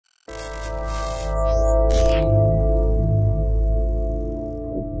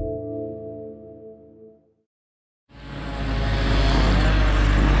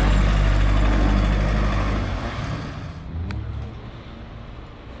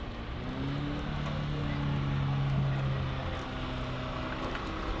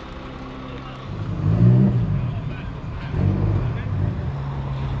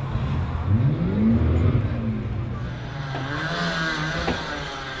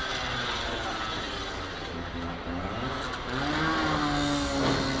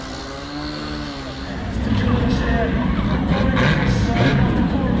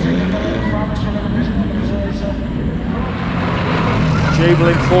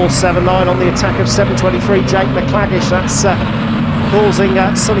in 4.79 on the attack of 7.23 Jake McClaggish. That's causing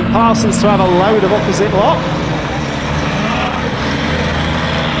Sonny Parsons to have a load of opposite lock.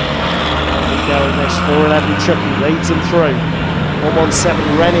 Going this 4.11 Chucky leads them through.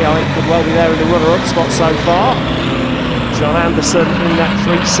 1.17 Rennie, I think, could well be there in the runner-up spot so far. John Anderson in that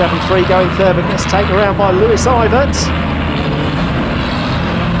 3.73 going third, but gets taken around by Lewis Ivett.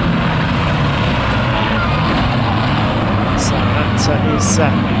 So that is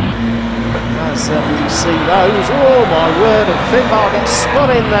as you see those. Oh my word, and Finbar gets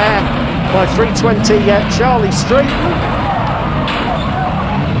spun in there by 3.20 Charlie Street.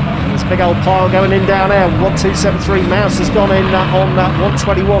 This big old pile going in down there. 1.273 Mouse has gone in on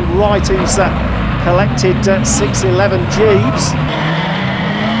 1.21 Light, who's collected 6.11 Jeeves.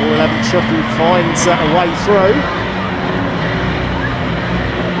 4.11 Chucky finds a way through.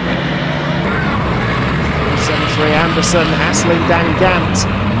 3.73 Anderson hassling Dan Gant.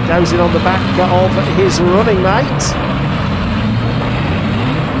 Goes in on the back of his running mate.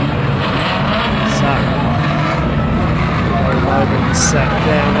 So, moments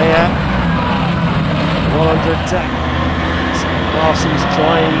down here. 100. Parsons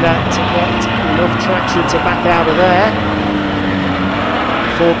trying to get enough traction to back out of there.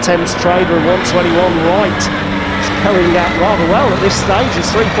 Ford Thames Trader and 1.21 Right. It's going out rather well at this stage.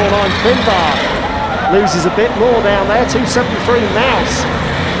 It's 3.49 Finbar. Loses a bit more down there. 2.73 Mouse.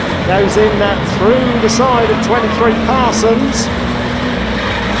 Goes in through the side of 23 Parsons.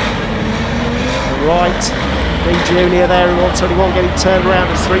 Right. B Junior there in 1.21 getting turned around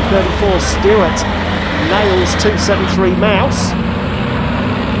as 3.34 Stewart. Nails 2.73 Mouse.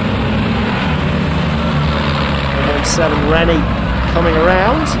 1.7 Rennie coming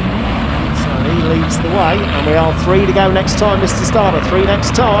around. So he leads the way. And we are 3 to go next time, Mr. Starter. 3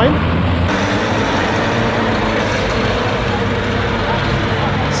 next time.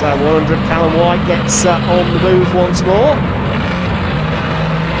 So 100 Callum White gets on the move once more.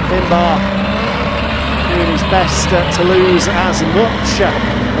 Finbar doing his best to lose as much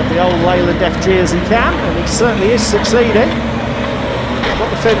of the old Leyland FG as he can, and he certainly is succeeding.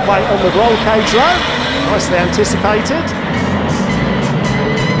 Got the fin plate on the roll cage though, nicely anticipated.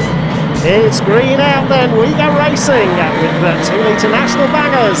 It's green out then, we go racing with the 2 Litre National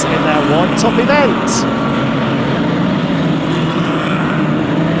Bangers in their white top event.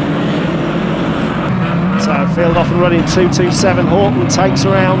 So field off and running 2.27 Horton takes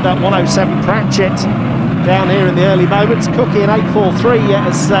around 1.07 Pratchett. Down here in the early moments, Cookie in 8.43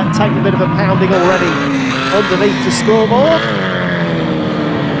 has taken a bit of a pounding already underneath the scoreboard.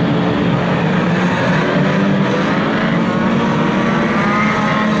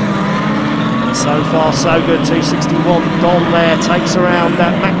 So far so good, 2.61 Don there takes around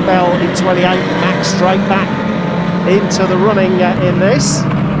Mac Bell in 28, Mac straight back into the running in this.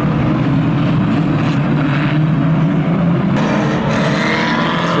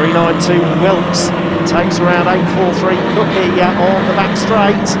 3.92 Wilkes takes around 8.43 Cookie on the back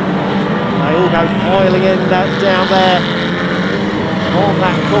straight. They all go piling in down there on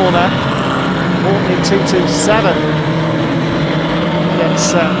that corner. Morton in 2.27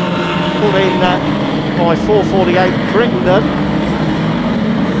 gets pulled in by 4.48 Crittenden.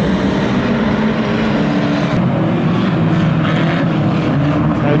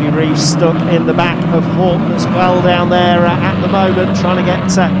 Cody Reeves stuck in the back of Horton as well down there at the moment, trying to get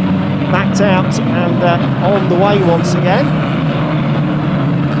backed out and on the way once again.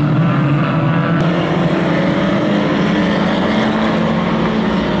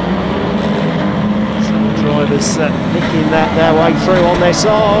 So the drivers picking their way through on this.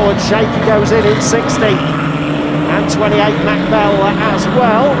 Oh, and Shaky goes in 60. And 28 Mac Bell as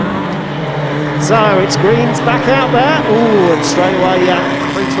well. So it's Green's back out there. Ooh, and straight away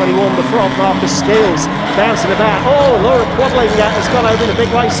 3.21 the front, Marcus Skeels bouncing about. Oh, Laura Quadling has gone over in a big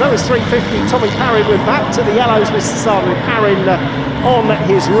way, so is 3.50 Tommy Parrin. We're back to the yellows, Mr. Starter, with Parrin on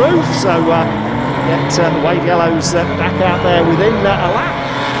his roof. So get the Wave Yellows back out there within a lap.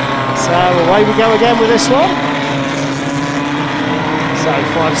 So away we go again with this one. So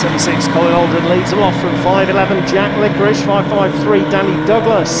 5.76 Colin Aldrin leads them off from 5.11 Jack Licorice, 5.53 Danny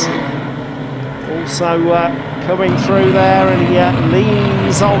Douglas. Also coming through there, and he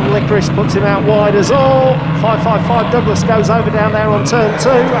leans on Licorice, puts him out wide as all. 5.55 Douglas goes over down there on turn 2,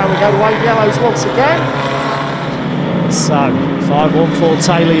 and we go to Wave Yellows once again. So 5.14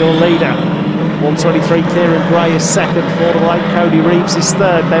 Taylor, your leader. 1.23 Kieran Gray is second. 4.8 Cody Reeves is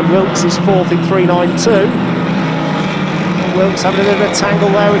third. Ben Wilkes is fourth in 3.92. Wilkes having a bit of a tangle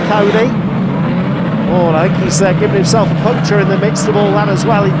there with Cody. Oh, I think he's given himself a puncture in the midst of all that as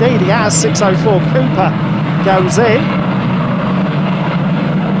well. Indeed, he has. 6.04 Cooper goes in.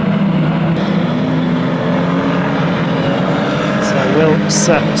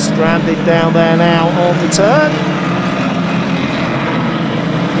 stranded down there now on the turn.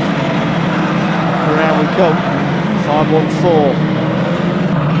 Around we come.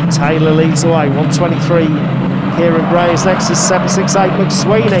 514. Taylor leads the way. 123. Kieran Gray is next to 768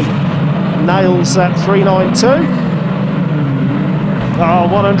 McSweeney. Nails at 392.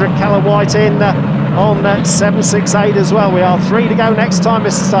 100 Callum White in on 768 as well. We are 3 to go next time,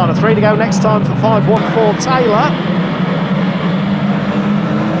 Mr. Starter. 3 to go next time for 514 Taylor.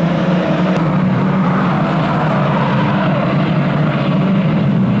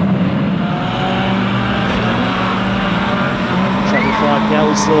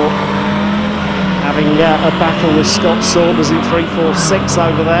 Gelsthorpe having a battle with Scott Saunders in 346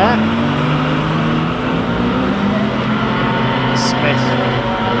 over there. Smith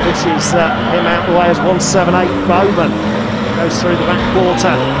pushes him out the way as 178 Bowman goes through the back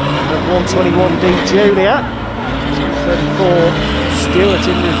quarter of 121 D Junior. 234 Stewart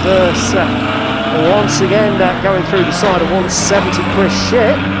in reverse once again going through the side of 170 Chris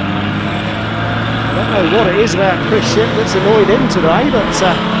Shipp. I don't know what it is about Chris Shipp that's annoyed him today, but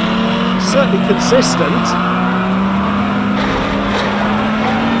certainly consistent.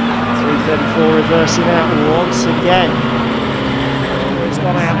 334 reversing out once again. He's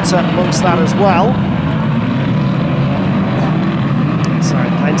gone out amongst that as well. So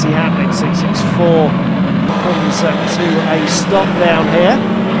plenty happening. 664 comes to a stop down here.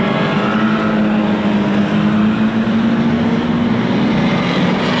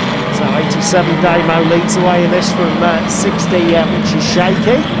 87 Damo leads away in this from 60, which is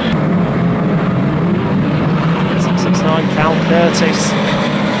shaky. 669 Cal Curtis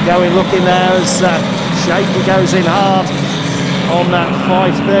going looking there as shaky goes in hard on that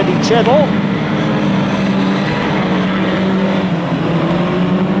 530 Cheddle.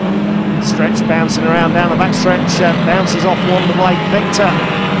 Stretch bouncing around down the back stretch, bounces off one to Blake Victor.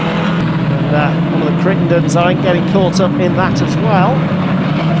 And one of the Crittendens I think getting caught up in that as well.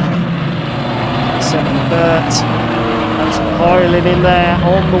 7 Burt, that's piling in there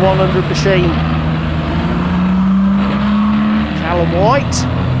on the 100 machine. Callum White.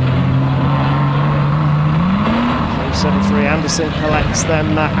 373 Anderson collects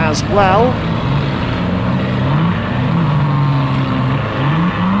them as well.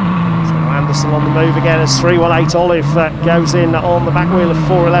 So Anderson on the move again as 318 Olive goes in on the back wheel of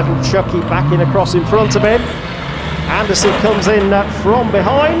 411 Chucky back in across in front of him. Anderson comes in from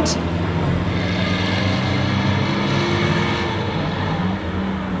behind.